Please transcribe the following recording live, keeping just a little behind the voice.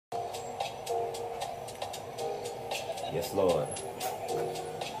Yes, Lord.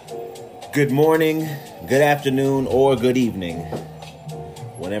 Good morning, good afternoon, or good evening.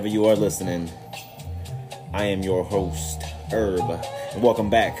 Whenever you are listening, I am your host, Herb, and welcome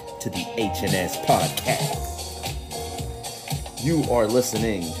back to the HNS Podcast. You are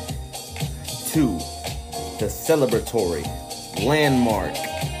listening to the celebratory landmark.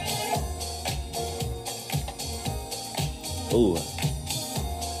 Ooh,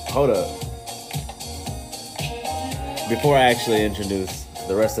 hold up. Before I actually introduce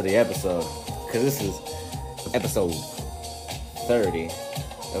the rest of the episode, because this is episode 30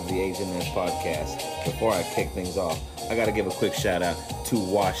 of the HNS Podcast, before I kick things off, I gotta give a quick shout out to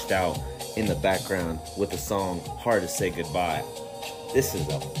Washed Out in the background with the song Hard to Say Goodbye. This is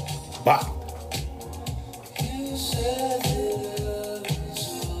a bop.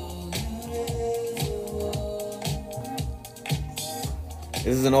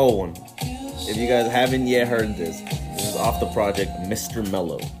 This is an old one. If you guys haven't yet heard this is off the project Mr.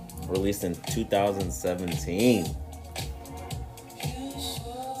 Mellow, released in 2017.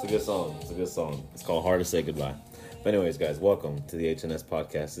 It's a good song. It's called Hard to Say Goodbye. But anyways, guys, welcome to the HNS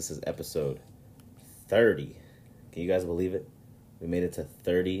Podcast. This is episode 30. Can you guys believe it? We made it to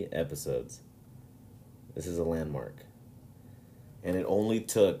 30 episodes. This is a landmark. And it only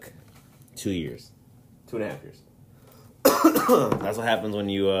took 2 years. 2.5 years. That's what happens when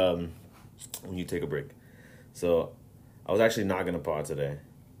you take a break. So I was actually not going to pod today,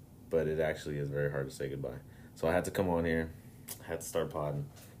 but it actually is very hard to say goodbye. So I had to come on here. I had to start podding.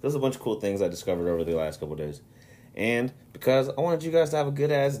 There's a bunch of cool things I discovered over the last couple of days. And because I wanted you guys to have a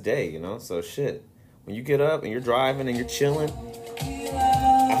good-ass day, you know? So shit, when you get up and you're driving and you're chilling,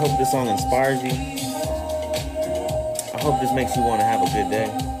 I hope this song inspires you. I hope this makes you want to have a good day.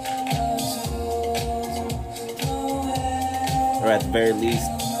 Or at the very least,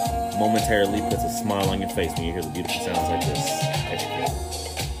 momentarily puts a smile on your face when you hear the beautiful sounds like this.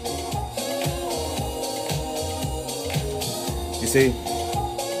 You see,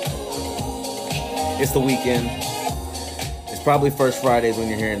 it's the weekend. It's probably First Fridays when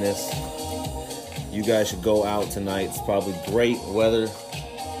you're hearing this. You guys should go out tonight. It's probably great weather.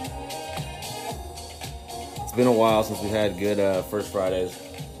 It's been a while since we've had good First Fridays.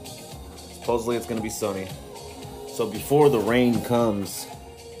 Supposedly it's going to be sunny. So before the rain comes,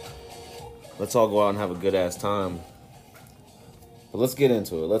 let's all go out and have a good-ass time. But let's get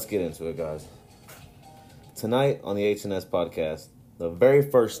into it. Guys. Tonight on the HNS Podcast, the very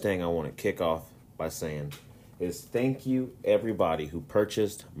first thing I want to kick off by saying is thank you, everybody who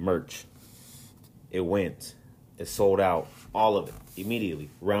purchased merch. It sold out, all of it, immediately.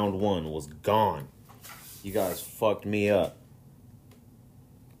 Round 1 was gone. You guys fucked me up.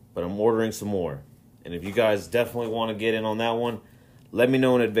 But I'm ordering some more. And if you guys definitely want to get in on that one, let me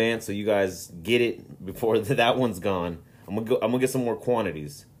know in advance so you guys get it before that one's gone. I'm gonna get some more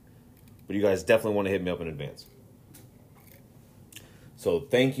quantities, but you guys definitely want to hit me up in advance. So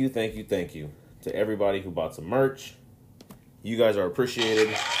thank you to everybody who bought some merch. You guys are appreciated.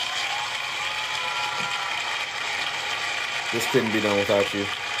 This couldn't be done without you,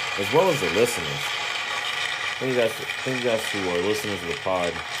 as well as the listeners. Thank you guys who are listeners of the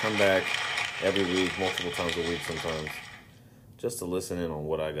pod. Come back every week, multiple times a week sometimes, just to listen in on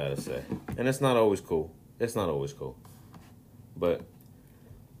what I gotta say. And it's not always cool. But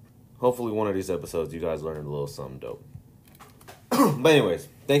hopefully one of these episodes you guys learned a little something dope. But anyways,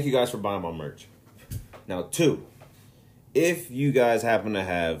 thank you guys for buying my merch. Now, 2, if you guys happen to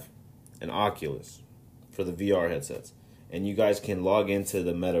have an Oculus for the VR headsets, and you guys can log into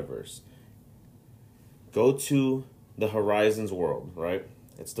the metaverse, go to the Horizons World, right?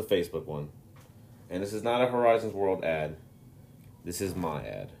 It's the Facebook one. And this is not a Horizons World ad. This is my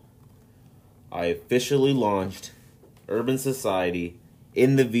ad. I officially launched Urban Society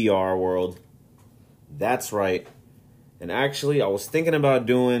in the VR world. That's right. And actually, I was thinking about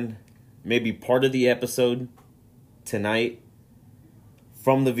doing maybe part of the episode tonight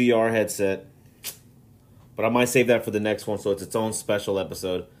from the VR headset. But I might save that for the next one, so it's its own special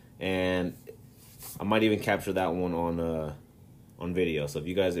episode. And I might even capture that one on video. So if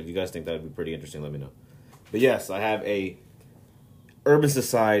you guys think that would be pretty interesting, let me know. But yes, I have a Urban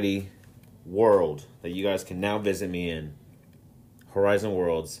Society world that you guys can now visit me in, Horizon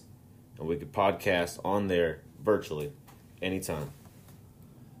Worlds, and we could podcast on there virtually anytime.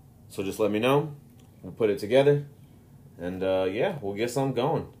 So just let me know. We'll put it together, and we'll get something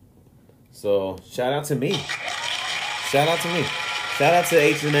going. So shout out to me. Shout out to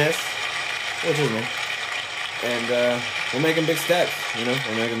HNS, which is me. And we're making big steps,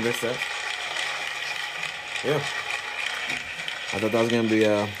 Yeah. I thought that was going to be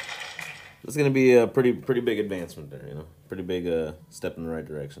It's going to be a pretty big advancement there, you know. Pretty big step in the right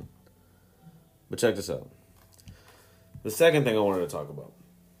direction. But check this out. The second thing I wanted to talk about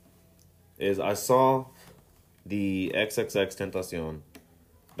is I saw the XXX Tentacion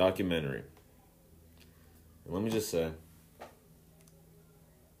documentary. And let me just say,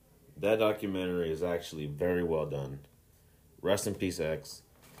 that documentary is actually very well done. Rest in peace, X.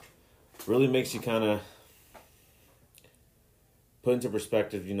 Really makes you kind of put into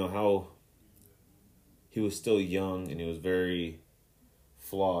perspective, you know, how he was still young and he was very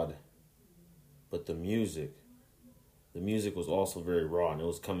flawed. But the music was also very raw, and it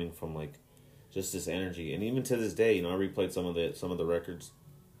was coming from like just this energy. And even to this day, you know, I replayed some of the records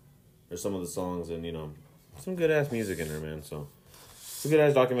or some of the songs, and you know, some good ass music in there, man. So it's a good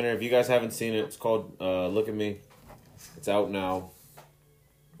ass documentary. If you guys haven't seen it, it's called Look at Me. It's out now.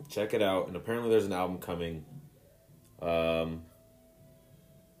 Check it out. And apparently there's an album coming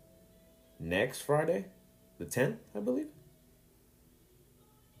next Friday, the 10th, I believe.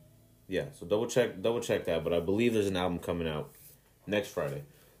 Yeah, so double check that, but I believe there's an album coming out next Friday.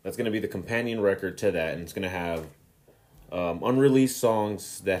 That's going to be the companion record to that, and it's going to have unreleased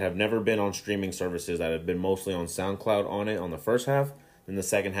songs that have never been on streaming services, that have been mostly on SoundCloud on it on the first half, and the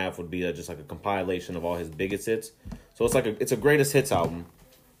second half would be just like a compilation of all his biggest hits. So it's a greatest hits album,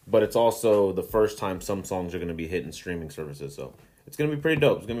 but it's also the first time some songs are going to be hitting streaming services. So it's going to be pretty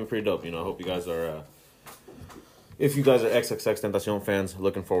dope. You know, I hope you guys are... if you guys are XXX Tentacion fans,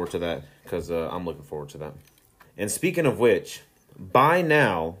 looking forward to that, because I'm looking forward to that. And speaking of which, by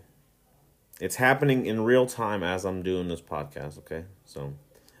now, it's happening in real time as I'm doing this podcast, okay? So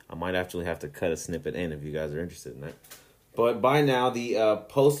I might actually have to cut a snippet in if you guys are interested in that. But by now, the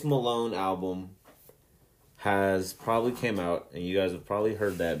Post Malone album has probably came out, and you guys have probably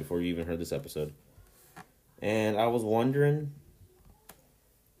heard that before you even heard this episode. And I was wondering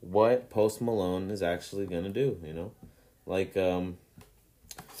what Post Malone is actually gonna do, you know, like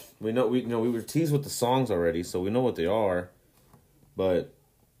we were teased with the songs already, so we know what they are, but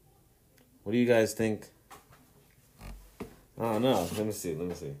what do you guys think? I don't know. Let me see,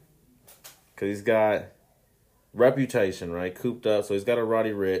 because he's got Reputation, right, Cooped Up, so he's got a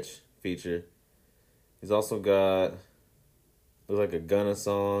Roddy Ricch feature. He's also got, looks like a Gunna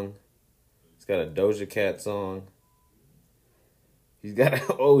song. He's got a Doja Cat song. He's got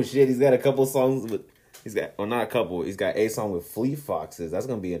he's got a couple songs with, he's got a song with Fleet Foxes. That's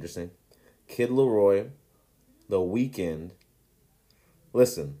gonna be interesting. Kid Laroi, The Weeknd.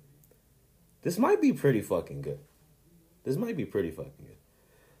 Listen, this might be pretty fucking good.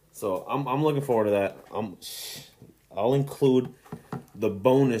 So I'm looking forward to that. I'll include the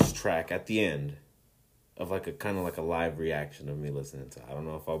bonus track at the end of like a kind of like a live reaction of me listening to it. I don't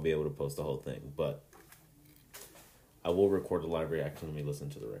know if I'll be able to post the whole thing, but I will record a live reaction of me listening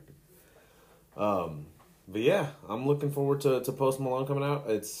to the record. But yeah, I'm looking forward to Post Malone coming out.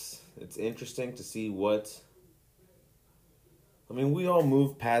 It's interesting to see what... I mean, we all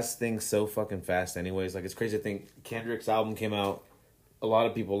move past things so fucking fast anyways. Like, it's crazy to think Kendrick's album came out. A lot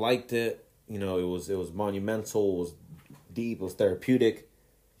of people liked it. You know, it was monumental, it was deep, it was therapeutic.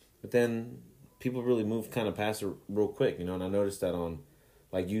 But then people really moved kind of past it real quick, you know, and I noticed that on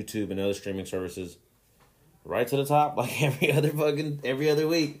like YouTube and other streaming services. Right to the top, like every other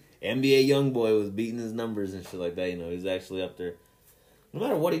week. NBA Youngboy was beating his numbers and shit like that, you know. He's actually up there. No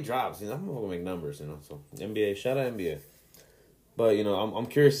matter what he drops, you know, I'm gonna make numbers, you know. So NBA, shout out NBA. But, you know, I'm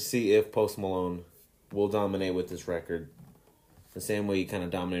curious to see if Post Malone will dominate with this record the same way he kind of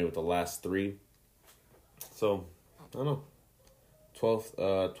dominated with the last three. So, I don't know.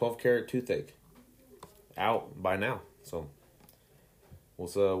 12 Carat Toothache. Out by now. So,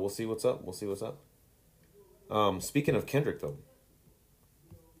 we'll see what's up. Speaking of Kendrick, though,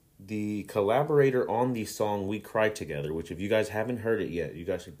 the collaborator on the song We Cry Together, which if you guys haven't heard it yet, you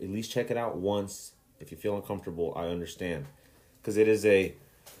guys should at least check it out once. If you feel uncomfortable, I understand. Because it is a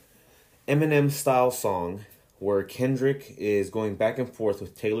Eminem-style song where Kendrick is going back and forth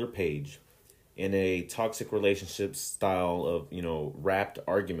with Taylor Page in a toxic relationship style of, you know, rapped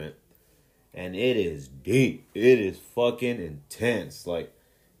argument. And it is deep. It is fucking intense. Like,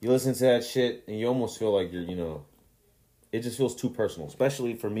 you listen to that shit and you almost feel like you're, you know, it just feels too personal.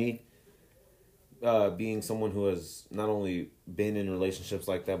 Especially for me, being someone who has not only been in relationships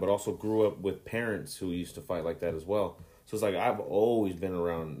like that, but also grew up with parents who used to fight like that as well. So it's like I've always been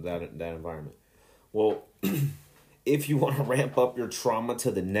around that environment. Well, if you want to ramp up your trauma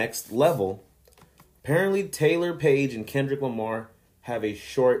to the next level, apparently Taylor Page and Kendrick Lamar have a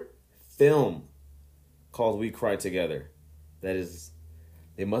short film called We Cry Together. That is,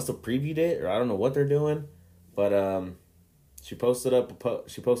 they must have previewed it, or I don't know what they're doing, but She posted up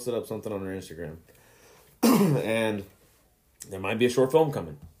something on her Instagram, and there might be a short film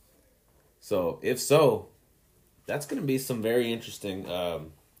coming. So if so, that's gonna be some very interesting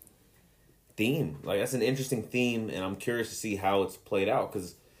theme. Like that's an interesting theme, and I'm curious to see how it's played out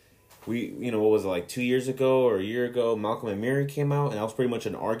because what was it, like 2 years ago or a year ago, Malcolm and Mary came out, and that was pretty much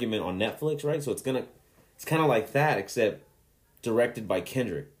an argument on Netflix, right? So it's kind of like that, except directed by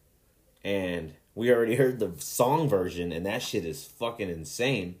Kendrick, and we already heard the song version, and that shit is fucking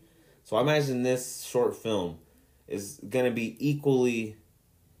insane. So I imagine this short film is gonna be equally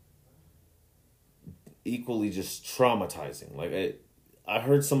just traumatizing. Like I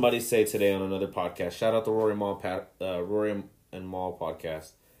heard somebody say today on another podcast. Shout out to Rory and Maul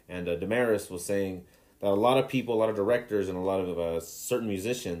podcast. And Damaris was saying that a lot of people, a lot of directors, and a lot of certain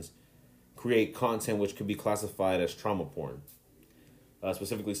musicians create content which could be classified as trauma porn,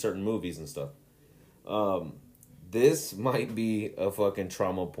 specifically certain movies and stuff. This might be a fucking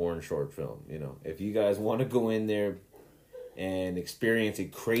trauma porn short film. You know, if you guys want to go in there and experience a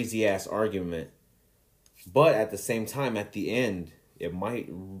crazy ass argument, but at the same time, at the end, it might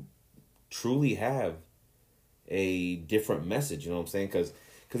truly have a different message. You know what I'm saying? Because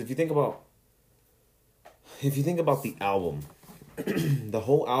if you think about the album, the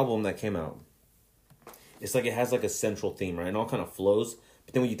whole album that came out, it's like it has like a central theme, right? And all kind of flows.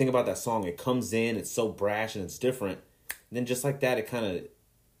 But then when you think about that song, it comes in, it's so brash and it's different. And then just like that,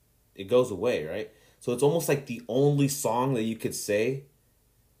 it goes away, right? So it's almost like the only song that you could say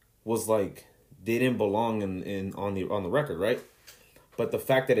was like didn't belong on the record, right? But the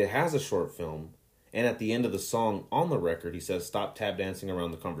fact that it has a short film, and at the end of the song on the record, he says, "Stop tap dancing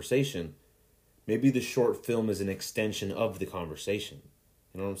around the conversation." Maybe the short film is an extension of the conversation.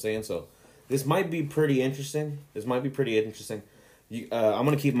 You know what I'm saying? So this might be pretty interesting. I'm going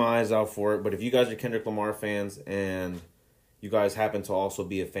to keep my eyes out for it. But if you guys are Kendrick Lamar fans and you guys happen to also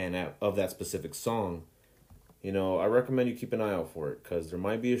be a fan of that specific song, you know, I recommend you keep an eye out for it. Because there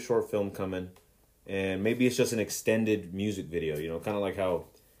might be a short film coming. And maybe it's just an extended music video. You know, kind of like how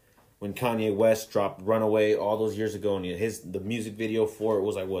when Kanye West dropped Runaway all those years ago, and the music video for it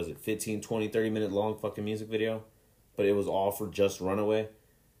was like, what was it, 15, 20, 30-minute long fucking music video? But it was all for just Runaway.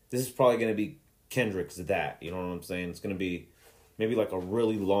 This is probably going to be Kendrick's that, you know what I'm saying? It's going to be maybe like a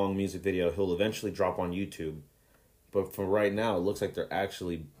really long music video he'll eventually drop on YouTube. But for right now, it looks like they're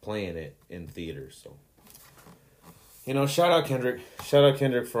actually playing it in theaters. So, you know, shout out Kendrick. Shout out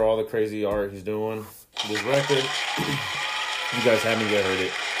Kendrick for all the crazy art he's doing. This record, you guys haven't yet heard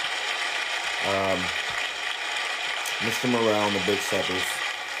it. Mr. Morale and the Big Steppers.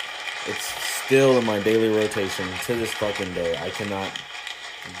 It's still in my daily rotation to this fucking day. I cannot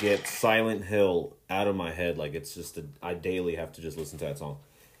get Silent Hill out of my head. Like, it's just I daily have to just listen to that song.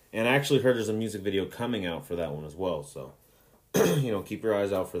 And I actually heard there's a music video coming out for that one as well. So, you know, keep your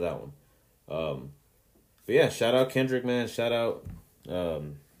eyes out for that one. But yeah, shout out Kendrick, man. Shout out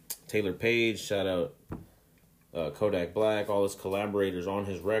Taylor Page. Shout out Kodak Black, all his collaborators on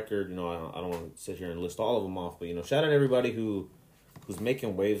his record. You know, I don't want to sit here and list all of them off, but you know, shout out everybody who's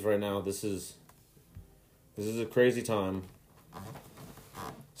making waves right now. This is a crazy time.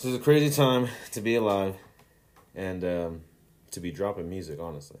 This is a crazy time to be alive and to be dropping music,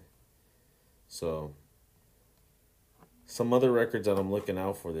 honestly. So, some other records that I'm looking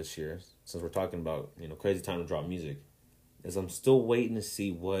out for this year, since we're talking about, you know, crazy time to drop music, is I'm still waiting to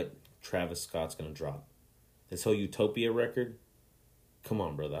see what Travis Scott's gonna drop. This whole Utopia record, come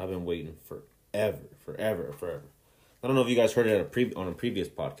on, brother. I've been waiting forever. I don't know if you guys heard it on a previous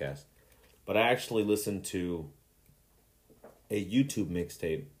podcast, but I actually listened to a YouTube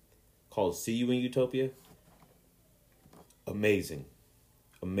mixtape called "See You in Utopia." Amazing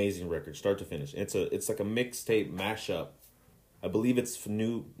record, start to finish. It's like a mixtape mashup. I believe it's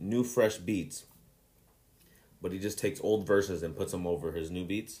new fresh beats, but he just takes old verses and puts them over his new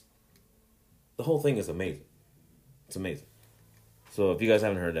beats. The whole thing is amazing. It's amazing. So if you guys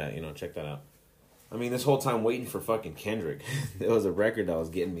haven't heard that, you know, check that out. I mean, this whole time waiting for fucking Kendrick, there was a record that was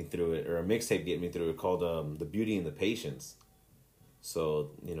getting me through it, or a mixtape getting me through it, called The Beauty and the Patience.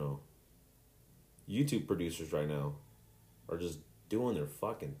 So, you know, YouTube producers right now are just doing their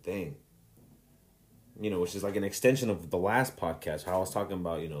fucking thing. You know, which is like an extension of the last podcast, how I was talking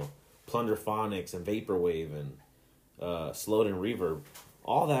about, you know, Plunderphonics and Vaporwave and Slowed and Reverb.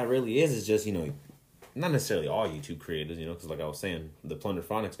 All that really is just, you know, not necessarily all YouTube creators, you know, because like I was saying, the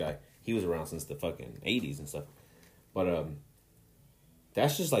Plunderphonics guy, he was around since the fucking 80s and stuff. But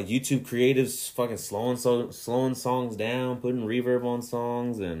that's just like YouTube creatives fucking slowing songs down, putting reverb on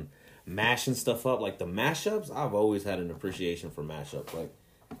songs and mashing stuff up. Like the mashups, I've always had an appreciation for mashups. Like,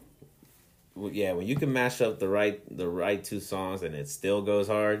 yeah, when you can mash up the right two songs and it still goes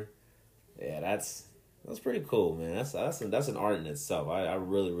hard, yeah, that's pretty cool, man. That's an art in itself. I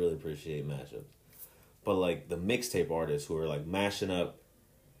really really appreciate mashups. But like the mixtape artists who are like mashing up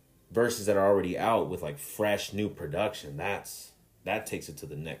verses that are already out with like fresh new production, that takes it to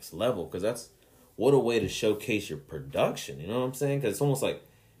the next level, because that's what a way to showcase your production. You know what I'm saying? Because it's almost like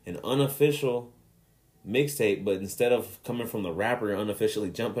an unofficial mixtape, but instead of coming from the rapper unofficially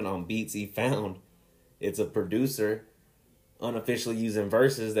jumping on beats he found, it's a producer unofficially using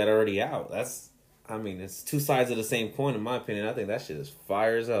verses that are already out. It's two sides of the same coin in my opinion. I think that shit is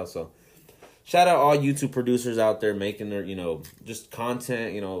fire as hell. So shout out all YouTube producers out there making their, just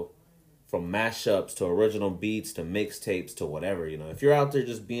content, from mashups to original beats to mixtapes to whatever. If you're out there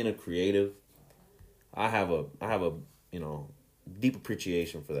just being a creative, I have a deep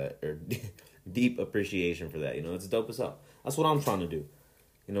appreciation for that, or deep appreciation for that. It's dope as hell. That's what I'm trying to do.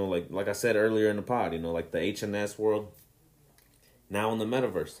 Like I said earlier in the pod, like the HNS world, now in the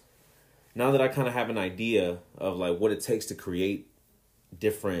metaverse. Now that I kind of have an idea of like what it takes to create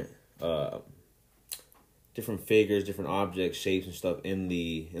different figures, different objects, shapes, and stuff in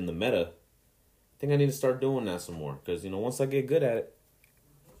the meta, I think I need to start doing that some more. Because once I get good at it,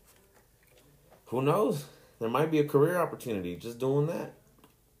 who knows? There might be a career opportunity just doing that.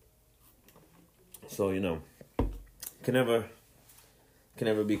 So can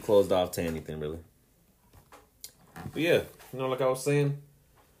never be closed off to anything really. But yeah, like I was saying,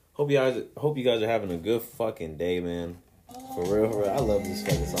 hope you guys are having a good fucking day, man. For real. I love this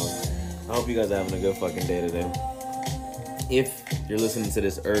fucking song. I hope you guys are having a good fucking day today. If you're listening to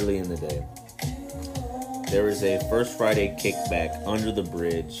this early in the day, there is a First Friday kickback under the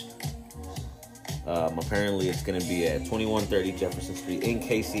bridge. Apparently it's going to be at 2130 Jefferson Street in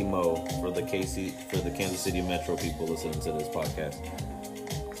KC Mo for the Kansas City Metro people listening to this podcast.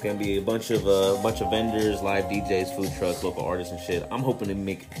 It's going to be a bunch of vendors, live DJs, food trucks, local artists and shit. I'm hoping to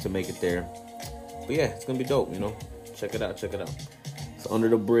make it there. But yeah, it's going to be dope, Check it out. It's Under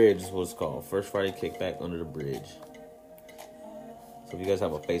the Bridge is what it's called. First Friday kickback Under the Bridge. So if you guys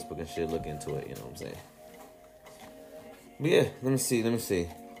have a Facebook and shit, look into it, you know what I'm saying? But yeah, let me see.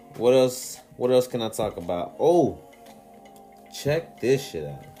 What else can I talk about? Oh, check this shit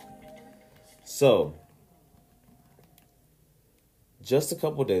out. So, just a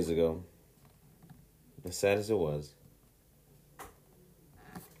couple days ago, as sad as it was,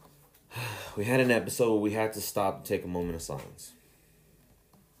 we had an episode where we had to stop and take a moment of silence.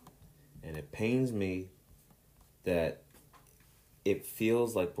 And it pains me that it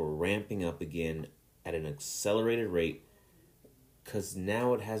feels like we're ramping up again at an accelerated rate, because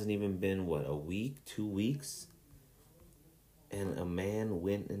now it hasn't even been, a week, 2 weeks? And a man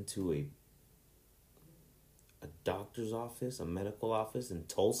went into a doctor's office, a medical office in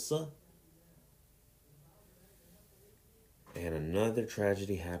Tulsa. And another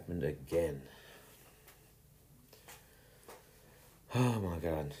tragedy happened again. Oh my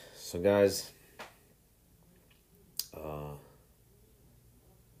God. So guys,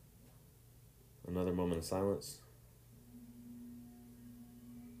 another moment of silence.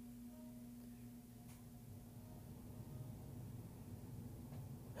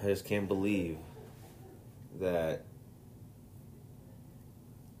 I just can't believe that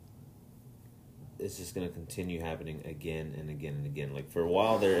it's just going to continue happening again and again and again. Like, for a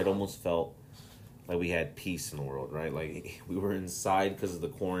while there, it almost felt like we had peace in the world, right? Like, we were inside because of the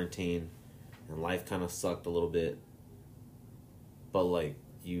quarantine, and life kind of sucked a little bit. But, like,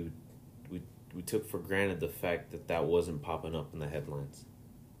 we took for granted the fact that wasn't popping up in the headlines.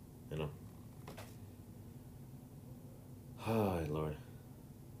 Oh, Lord.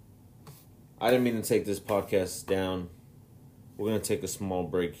 I didn't mean to take this podcast down. We're going to take a small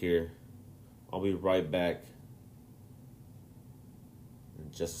break here. I'll be right back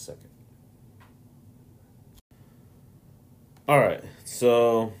in just a second. All right,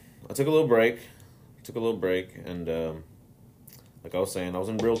 so I took a little break. And like I was saying, I was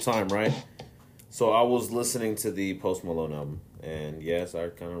in real time, right? So I was listening to the Post Malone album. And yes, I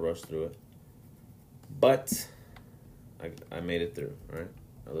kind of rushed through it. But I made it through, right?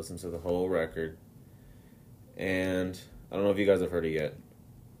 I listened to the whole record, and I don't know if you guys have heard it yet,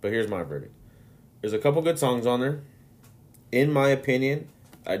 but here's my verdict. There's a couple good songs on there. In my opinion,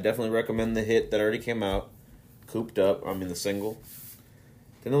 I definitely recommend the hit that already came out, Cooped Up, the single.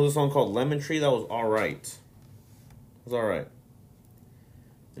 Then there was a song called Lemon Tree that was alright.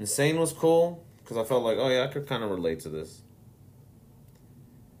 Insane was cool, because I felt like, oh yeah, I could kind of relate to this.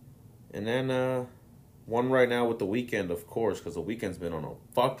 And then, one right now with The Weeknd, of course, because The Weeknd's been on a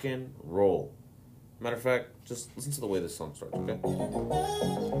fucking roll. Matter of fact, just listen to the way this song starts, okay?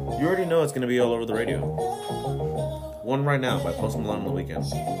 You already know it's gonna be all over the radio. One Right Now by Post Malone on The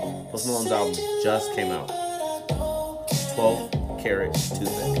Weeknd. Post Malone's album just came out. 12 Karat Too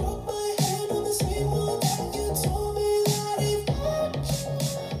Thick.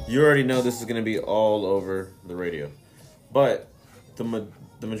 You already know this is gonna be all over the radio. But the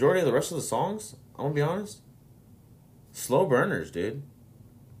majority of the rest of the songs, I'm gonna be honest, slow burners, dude.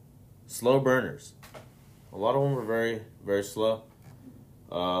 Slow burners. A lot of them were very, very slow.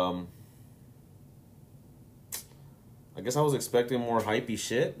 I guess I was expecting more hypey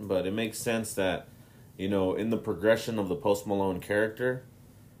shit, but it makes sense that, you know, in the progression of the Post Malone character,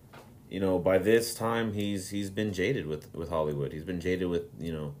 you know, by this time he's been jaded with Hollywood. He's been jaded with,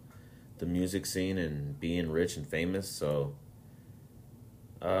 you know, the music scene and being rich and famous. So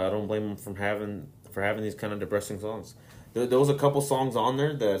I don't blame him for having these kind of depressing songs. There was a couple songs on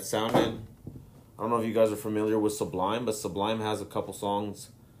there that sounded. I don't know if you guys are familiar with Sublime, but Sublime has a couple songs.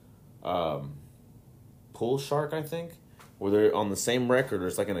 Pool Shark, I think, where they're on the same record.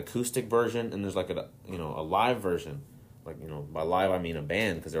 There's like an acoustic version and there's like a live version. Like, you know, by live I mean a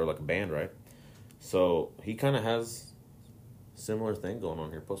band, because they're like a band, right? So he kind of has a similar thing going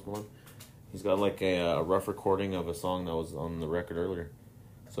on here, Post Malone. He's got like a rough recording of a song that was on the record earlier.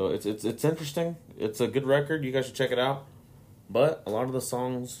 So it's interesting. It's a good record. You guys should check it out. But a lot of the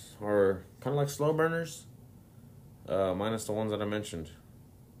songs are kind of like slow burners, minus the ones that I mentioned.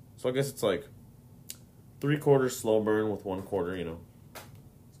 So I guess it's like 3/4 slow burn with 1/4, you know.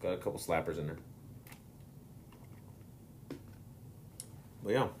 It's got a couple slappers in there.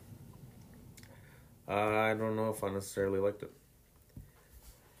 But yeah. I don't know if I necessarily liked it.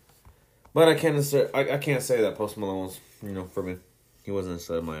 But I can't say that Post Malone was, you know, for me. He wasn't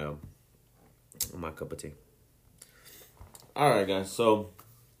necessarily my cup of tea. Alright, guys, so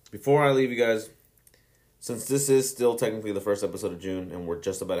before I leave you guys, since this is still technically the first episode of June, and we're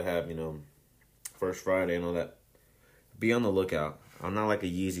just about to have, you know, First Friday and all that, be on the lookout. I'm not like a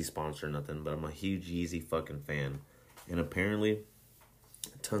Yeezy sponsor or nothing, but I'm a huge Yeezy fucking fan. And apparently,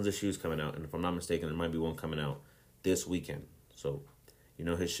 tons of shoes coming out, and if I'm not mistaken, there might be one coming out this weekend. So, you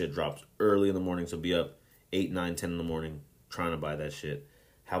know, his shit drops early in the morning, so be up 8, 9, 10 in the morning trying to buy that shit.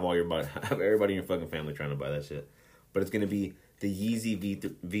 Have everybody in your fucking family trying to buy that shit. But it's going to be the Yeezy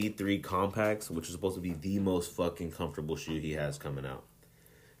V3 Compacts, which is supposed to be the most fucking comfortable shoe he has coming out.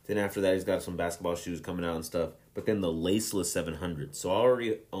 Then after that, he's got some basketball shoes coming out and stuff. But then the laceless 700s. So I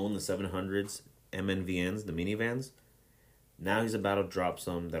already own the 700s MNVNs, the minivans. Now he's about to drop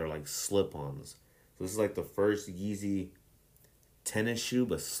some that are like slip-ons. So this is like the first Yeezy tennis shoe,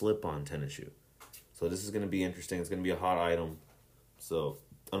 but slip-on tennis shoe. So this is going to be interesting. It's going to be a hot item. So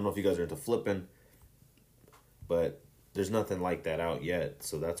I don't know if you guys are into flipping, but there's nothing like that out yet.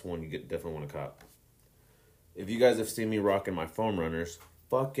 So that's one you definitely want to cop. If you guys have seen me rocking my foam runners,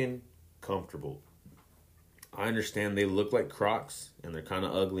 fucking comfortable. I understand they look like Crocs and they're kind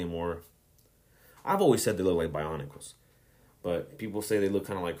of ugly more. I've always said they look like Bionicles. But people say they look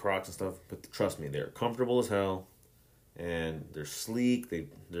kind of like Crocs and stuff. But trust me, they're comfortable as hell. And they're sleek.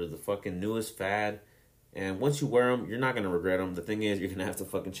 They're the fucking newest fad. And once you wear them, you're not going to regret them. The thing is, you're going to have to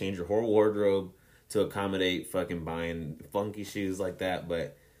fucking change your whole wardrobe to accommodate fucking buying funky shoes like that.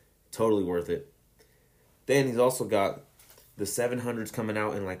 But totally worth it. Then he's also got the 700s coming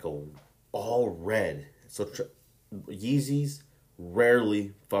out in like a all red. So Yeezys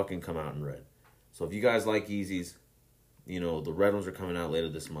rarely fucking come out in red. So if you guys like Yeezys, you know, the red ones are coming out later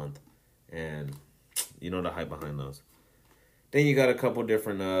this month. And you know the hype behind those. Then you got a couple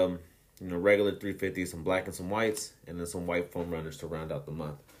different, regular 350s, some black and some whites, and then some white foam runners to round out the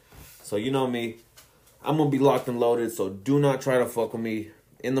month. So you know me, I'm going to be locked and loaded, so do not try to fuck with me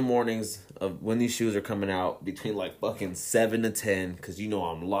in the mornings of when these shoes are coming out between like fucking 7 to 10, because you know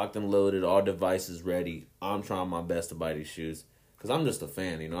I'm locked and loaded, all devices ready. I'm trying my best to buy these shoes, because I'm just a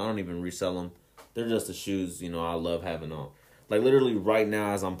fan, you know, I don't even resell them. They're just the shoes, you know, I love having on. Like literally right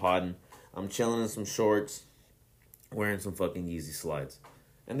now as I'm podding, I'm chilling in some shorts, wearing some fucking Yeezy slides.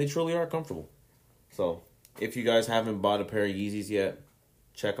 And they truly are comfortable. So, if you guys haven't bought a pair of Yeezys yet,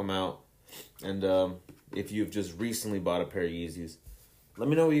 check them out. And if you've just recently bought a pair of Yeezys, let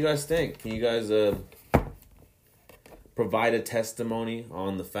me know what you guys think. Can you guys provide a testimony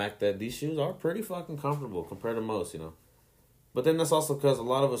on the fact that these shoes are pretty fucking comfortable compared to most, you know? But then that's also because a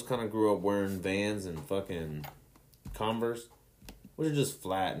lot of us kind of grew up wearing Vans and fucking Converse, which are just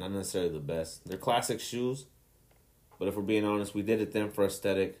flat, not necessarily the best. They're classic shoes. But if we're being honest, we did it then for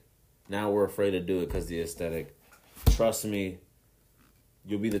aesthetic. Now we're afraid to do it because of the aesthetic. Trust me,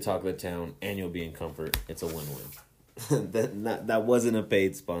 you'll be the talk of the town and you'll be in comfort. It's a win-win. that wasn't a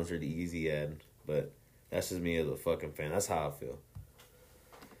paid sponsored Yeezy ad. But that's just me as a fucking fan. That's how I feel.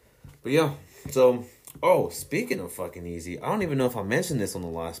 But yeah, so, speaking of fucking Yeezy, I don't even know if I mentioned this on the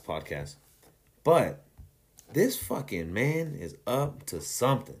last podcast, but this fucking man is up to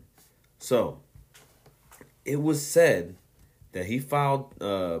something. So, it was said that he filed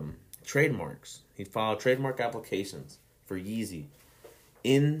trademarks. He filed trademark applications for Yeezy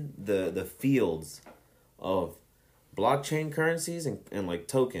in the fields of blockchain currencies and like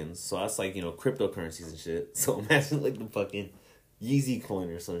tokens. So that's like, cryptocurrencies and shit. So imagine like the fucking Yeezy coin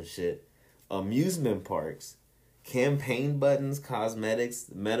or some shit. Amusement parks, campaign buttons, cosmetics,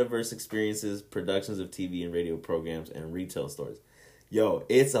 metaverse experiences, productions of TV and radio programs, and retail stores. Yo,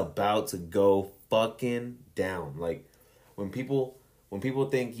 it's about to go fucking down. Like, when people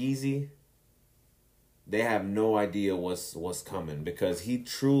think Yeezy, they have no idea what's coming, because he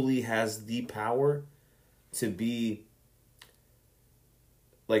truly has the power to be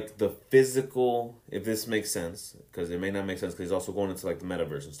like the physical, if this makes sense, because it may not make sense because he's also going into like the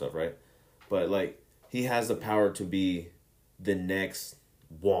metaverse and stuff, right? But like, he has the power to be the next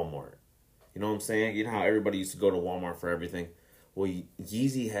Walmart. You know what I'm saying? You know how everybody used to go to Walmart for everything? Well,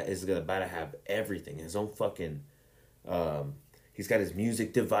 Yeezy is about to have everything. His own fucking, he's got his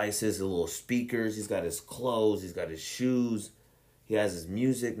music devices, the little speakers. He's got his clothes. He's got his shoes. He has his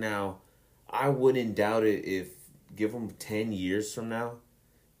music now. I wouldn't doubt it if, give him 10 years from now,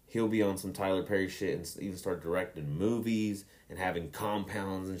 he'll be on some Tyler Perry shit and even start directing movies and having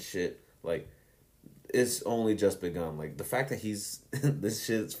compounds and shit. Like, it's only just begun. Like, the fact that he's, this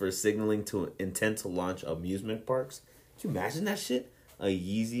shit's for signaling to intent to launch amusement parks. Can you imagine that shit? A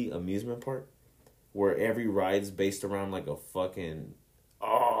Yeezy amusement park? Where every ride's based around like a fucking,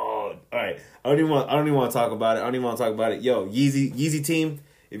 alright. I don't even want to talk about it. Yo, Yeezy team,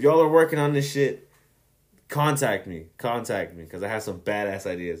 if y'all are working on this shit, contact me, because I have some badass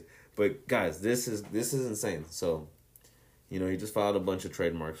ideas. But guys, this is insane. So, he just filed a bunch of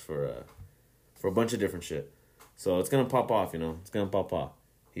trademarks for a bunch of different shit. So it's gonna pop off, It's gonna pop off.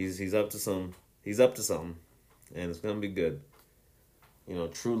 He's up to something, and it's gonna be good.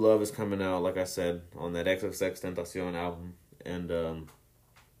 True Love is coming out, like I said, on that XXXTentacion album, and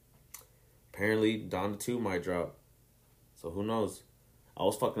apparently Donda 2 might drop. So who knows? I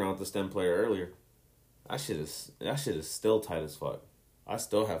was fucking around with the stem player earlier. That shit is still tight as fuck. I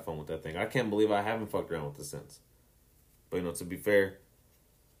still have fun with that thing. I can't believe I haven't fucked around with it since. But to be fair,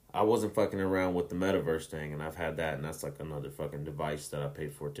 I wasn't fucking around with the metaverse thing, and I've had that, and that's like another fucking device that I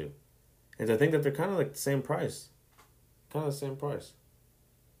paid for too. And I think that they're kind of like the same price.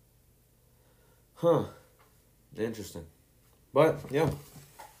 Huh. Interesting. But yeah,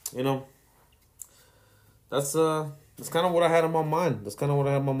 that's kind of what I had on my mind.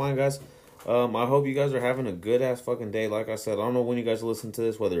 Guys. I hope you guys are having a good ass fucking day. Like I said, I don't know when you guys listen to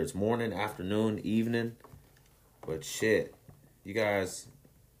this, whether it's morning, afternoon, evening, but shit,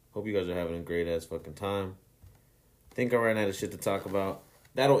 hope you guys are having a great ass fucking time. I think I ran out of shit to talk about.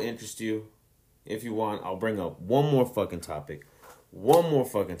 That'll interest you. If you want, I'll bring up one more fucking topic,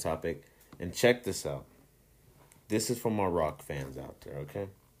 and check this out. This is for my rock fans out there, okay?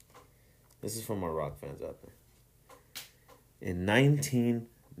 In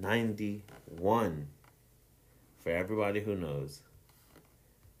 1991, for everybody who knows,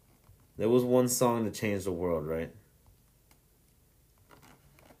 there was one song that changed the world, right?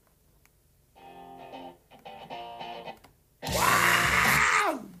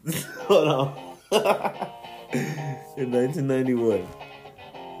 Wow! Hold on. In 1991.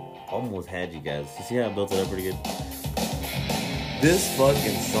 Almost had you guys. You see how I built it up pretty good? This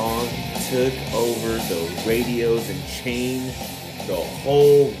fucking song took over the radios and changed the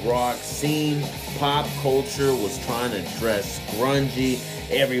whole rock scene. Pop culture was trying to dress grungy.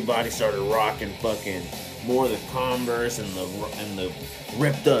 Everybody started rocking fucking more of the Converse and the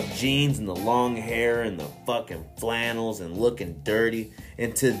ripped up jeans and the long hair and the fucking flannels and looking dirty.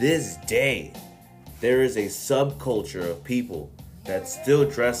 And to this day, there is a subculture of people that still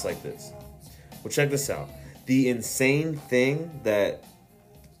dress like this. Well, check this out. The insane thing that,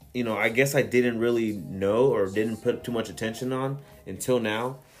 I guess I didn't really know or didn't put too much attention on until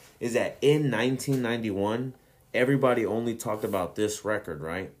now, is that in 1991, everybody only talked about this record,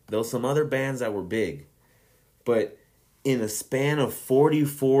 right? There was some other bands that were big, but in a span of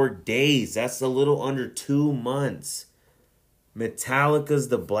 44 days, that's a little under 2 months, Metallica's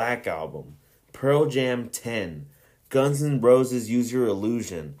The Black Album, Pearl Jam 10, Guns N' Roses' Use Your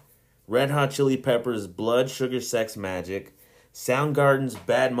Illusion, Red Hot Chili Peppers' Blood, Sugar, Sex, Magic, Soundgarden's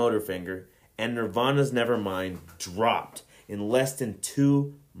Bad Motorfinger, and Nirvana's Nevermind dropped in less than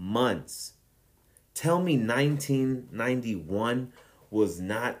 2 months. Tell me 1991 was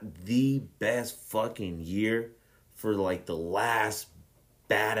not the best fucking year for like the last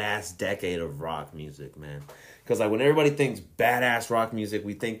badass decade of rock music, man. Because like when everybody thinks badass rock music,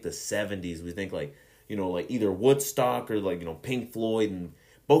 we think the 70s. We think like, you know, like either Woodstock or like, you know, Pink Floyd. And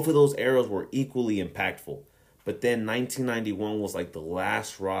both of those eras were equally impactful. But then 1991 was like the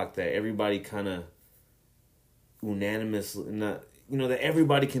last rock that everybody kind of unanimously, not, you know, that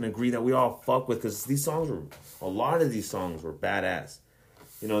everybody can agree that we all fuck with. Because these songs were, a lot of these songs were badass.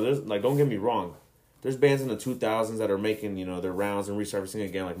 You know, there's like, don't get me wrong. There's bands in the 2000s that are making, you know, their rounds and resurfacing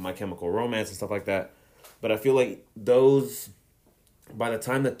again, like My Chemical Romance and stuff like that. But I feel like those, by the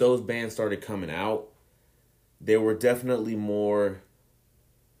time that those bands started coming out, they were definitely more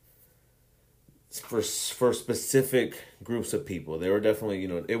for specific groups of people. They were definitely, you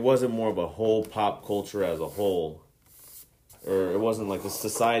know, it wasn't more of a whole pop culture as a whole. Or it wasn't like the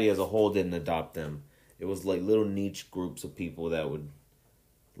society as a whole didn't adopt them. It was like little niche groups of people that would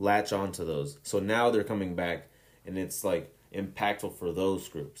latch onto those. So now they're coming back and it's like impactful for those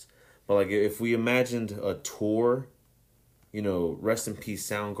groups. But like if we imagined a tour, you know, rest in peace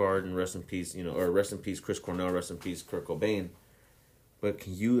Soundgarden, rest in peace, you know, or rest in peace Chris Cornell, rest in peace Kurt Cobain. But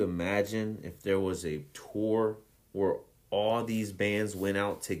can you imagine if there was a tour where all these bands went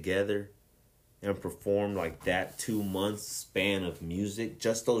out together and performed like that 2 months span of music,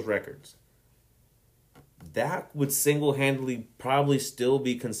 just those records? That would single-handedly probably still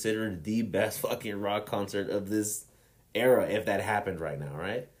be considered the best fucking rock concert of this era if that happened right now,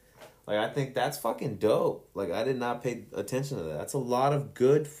 right? Like, I think that's fucking dope. Like, I did not pay attention to that. That's a lot of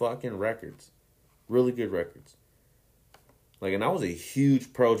good fucking records. Really good records. Like, and I was a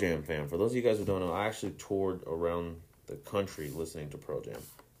huge Pearl Jam fan. For those of you guys who don't know, I actually toured around the country listening to Pearl Jam.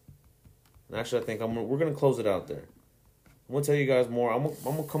 And actually, I think we're going to close it out there. I'm going to tell you guys more. I'm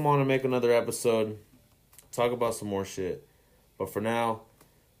going to come on and make another episode. Talk about some more shit. But for now,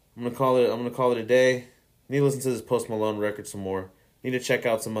 I'm gonna call it a day. Need to listen to this Post Malone record some more. Need to check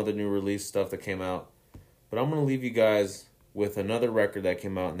out some other new release stuff that came out. But I'm gonna leave you guys with another record that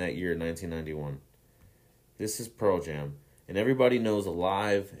came out in that year, 1991. This is Pearl Jam. And everybody knows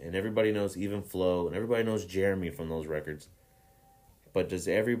Alive, and everybody knows Even Flow, and everybody knows Jeremy from those records. But does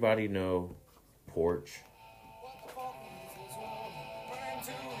everybody know Porch?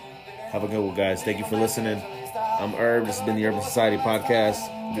 Have a good one, guys. Thank you for listening. I'm Herb. This has been the Urban Society Podcast.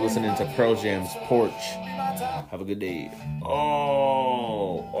 You're listening to Pearl Jam's Porch. Have a good day.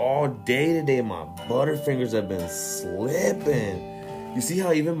 Oh, all day today, my butterfingers have been slipping. You see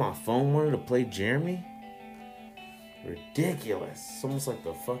how even my phone wanted to play Jeremy? Ridiculous. It's almost like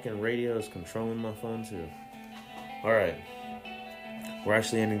the fucking radio is controlling my phone, too. Alright. We're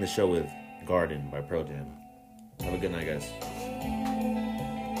actually ending the show with Garden by Pearl Jam. Have a good night, guys.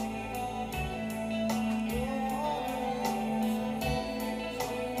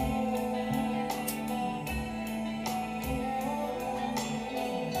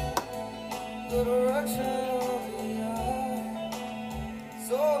 The direction of the eye,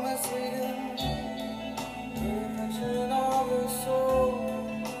 so misleading. The reflection of the soul,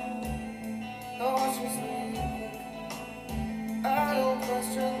 cautiously quick. I don't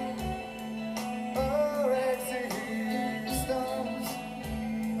question her existence.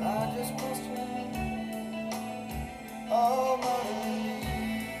 I just question all my needs.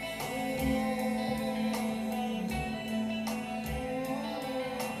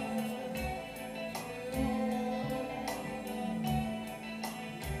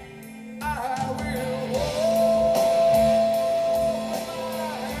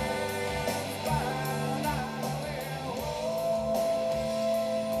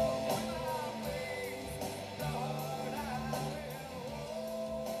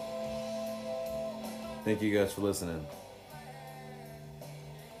 Thank you guys for listening.